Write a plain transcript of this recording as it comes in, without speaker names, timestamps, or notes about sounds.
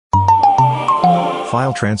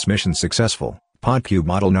File transmission successful. PodCube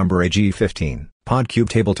model number AG15. PodCube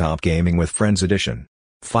Tabletop Gaming with Friends Edition.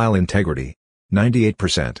 File integrity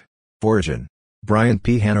 98%. Origin: Brian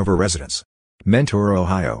P. Hanover Residence, Mentor,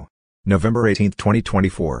 Ohio. November 18,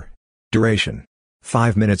 2024. Duration: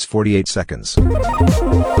 5 minutes 48 seconds.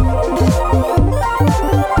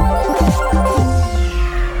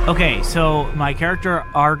 Okay, so my character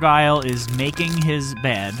Argyle is making his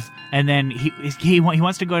bed, and then he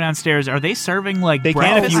wants to go downstairs. Are they serving like They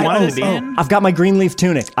breakfast? can if you want to be. I've got my green leaf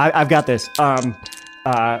tunic. I've got this.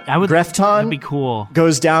 That'd Grefton be cool.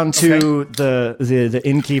 goes down to the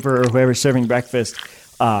innkeeper or whoever's serving breakfast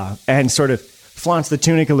and sort of flaunts the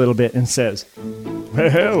tunic a little bit and says,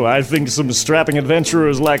 "Well, I think some strapping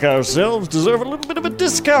adventurers like ourselves deserve a little bit of a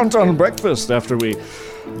discount on breakfast after we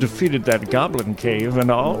defeated that goblin cave and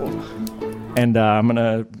all." And I'm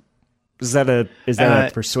gonna. Is that a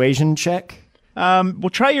persuasion check? We'll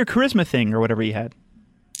try your charisma thing or whatever you had.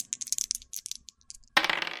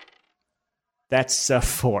 That's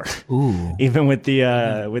 4. Ooh, Even with the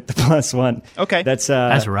 +1. Okay. That's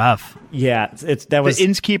rough. yeah. That was The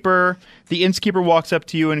innkeeper walks up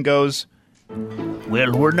to you and goes,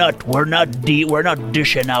 Well, we're not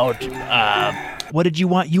dishing out. "What did you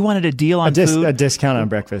want? You wanted a deal on a food." discount on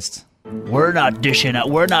breakfast. We're not dishing out.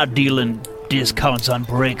 We're not dealing discounts on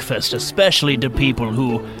breakfast, especially to people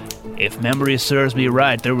who, if memory serves me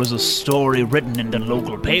right, there was a story written in the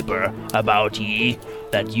local paper about ye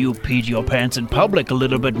that you peed your pants in public a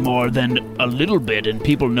little bit more than a little bit, and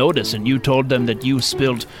people noticed, and you told them that you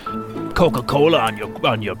spilled Coca-Cola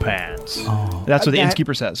on your pants. Oh, That's what the That-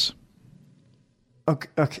 innkeeper says.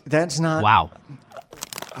 Okay, that's not wow.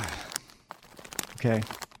 okay.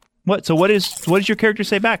 What? So what does your character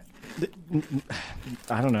say back?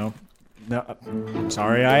 I don't know. No, I'm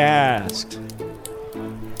sorry I asked.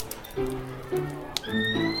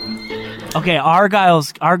 Okay,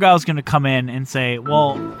 Argyle's gonna come in and say,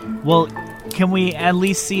 well, can we at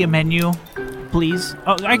least see a menu, please?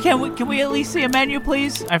 Oh, can we at least see a menu,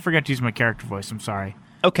 please? I forgot to use my character voice. I'm sorry.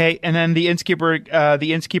 Okay, and then the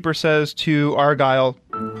innkeeper says to Argyle,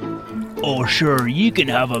 Oh, sure, you can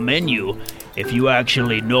have a menu if you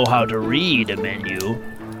actually know how to read a menu.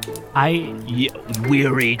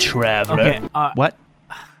 Weary traveler. Okay, "What?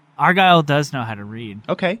 Argyle does know how to read.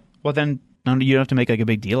 Okay, well then, no, you don't have to make like a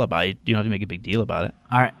big deal about it. You don't have to make a big deal about it."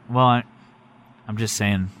 All right. Well, I'm just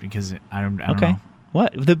saying because I don't Okay. know.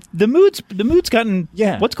 What? The mood's gotten.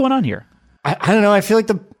 Yeah. What's going on here? I don't know. I feel like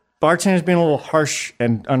the bartender's being a little harsh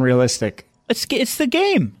and unrealistic. It's the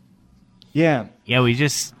game. Yeah. Yeah, we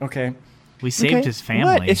saved Okay. his family.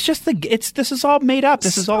 What? It's just this is all made up.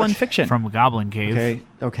 This is all in fiction. from a goblin cave.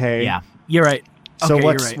 Okay. Yeah, you're right. So Okay,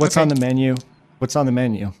 what's you're right. what's on the menu? What's on the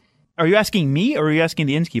menu? Are you asking me or are you asking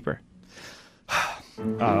the innkeeper?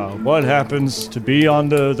 What happens to be on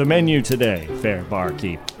the menu today, fair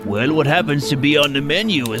barkeep? Well, what happens to be on the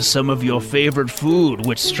menu is some of your favorite food,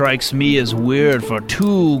 which strikes me as weird for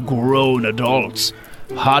two grown adults.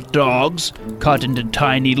 Hot dogs, cut into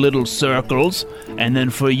tiny little circles, and then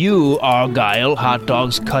for you, Argyle, hot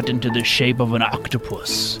dogs cut into the shape of an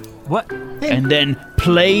octopus. What? And then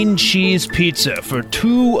plain cheese pizza for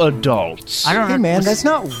two adults. I don't know. Hey man, that's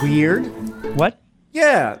not weird. What?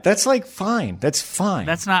 Yeah, that's like fine. That's fine.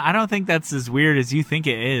 That's not. I don't think that's as weird as you think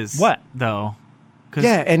it is. What? though? 'Cause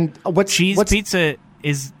yeah, and what's cheese pizza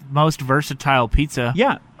is most versatile pizza.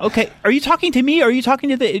 Yeah. Okay. Are you talking to me or are you talking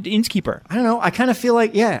to the innkeeper? I don't know. I kind of feel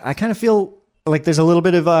like like there's a little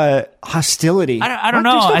bit of hostility. I don't What?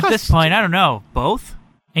 know. There's no At this point, I don't know. Both.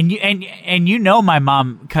 And you know my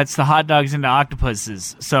mom cuts the hot dogs into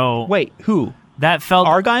octopuses. So Wait, who? that felt.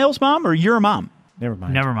 Argyle's mom or your mom? Never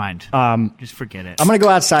mind. Never mind. Just forget it. I'm gonna go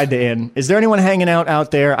outside the inn. Is there anyone hanging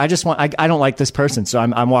out there? I don't like this person, so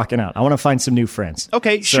I'm walking out. I want to find some new friends.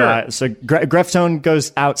 Okay, So, sure. So Greftone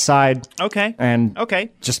goes outside. Okay. And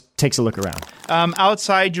just takes a look around.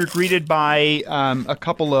 Outside, you're greeted by a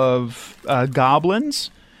couple of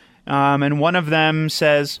goblins, and one of them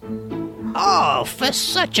says, Oh, for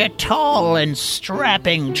such a tall and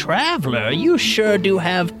strapping traveler, you sure do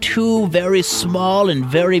have two very small and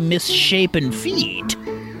very misshapen feet.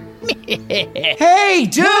 Hey,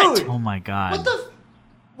 dude! oh my god.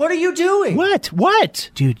 What are you doing? What?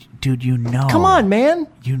 Dude, you know. Come on, man.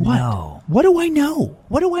 You know. What do I know?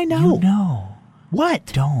 What do I know? You know. What?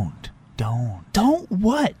 Don't. Don't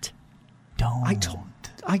what? Don't.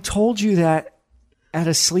 I told you that at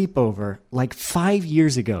a sleepover like 5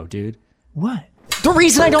 years ago, dude. What? The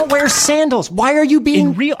reason I don't wear sandals. Why are you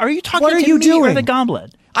being In real? Are you talking What are to you me or doing? the goblin?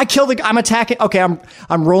 I'm attacking. Okay, I'm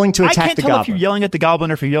rolling to I attack can't the tell goblin. if you're yelling at the goblin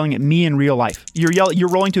or if you're yelling at me in real life. You're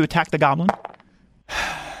rolling to attack the goblin?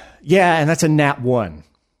 Yeah, and that's a nat 1.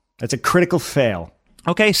 That's a critical fail.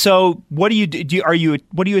 Okay, so what do you do?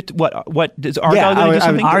 What does Argyle gonna do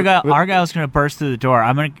something? Argyle's gonna burst through the door.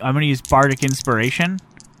 I'm gonna use Bardic Inspiration.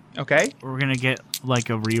 Okay. We're gonna get like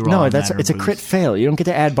a reroll. No, on it's a crit fail. You don't get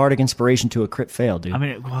to add Bardic Inspiration to a crit fail, dude. I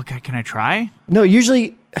mean, well, can I try? No,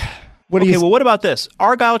 usually. What about this?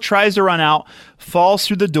 Argyle tries to run out, falls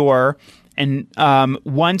through the door, and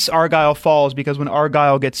once Argyle falls, because when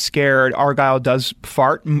Argyle gets scared, Argyle does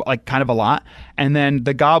fart, like kind of a lot, and then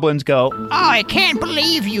the goblins go, Oh, I can't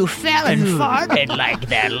believe you fell and farted like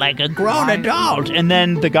that, like a grown adult. and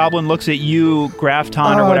then the goblin looks at you,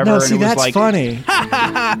 Grafton or Oh, whatever, no, and see, it was that's like, funny.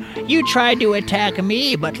 You tried to attack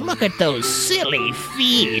me, but look at those silly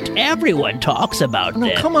feet. Everyone talks about No,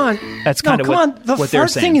 them. come on. That's kind of come what- on. The what they're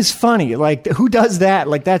fart saying. thing is funny. Like, who does that?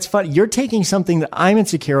 Like, that's funny. You're taking something that I'm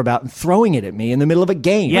insecure about and throwing it at me in the middle of a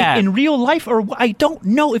game. Yeah. in real life, or I don't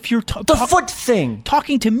know if you're The foot thing.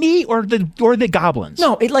 talking to me or the goblins.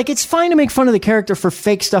 No, it's fine to make fun of the character for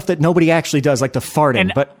fake stuff that nobody actually does, like the farting.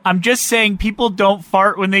 And but I'm just saying, people don't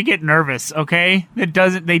fart when they get nervous. Okay, they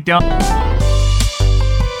don't.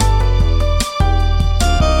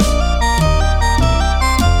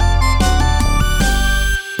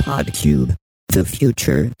 Podcube. The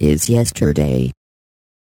future is yesterday.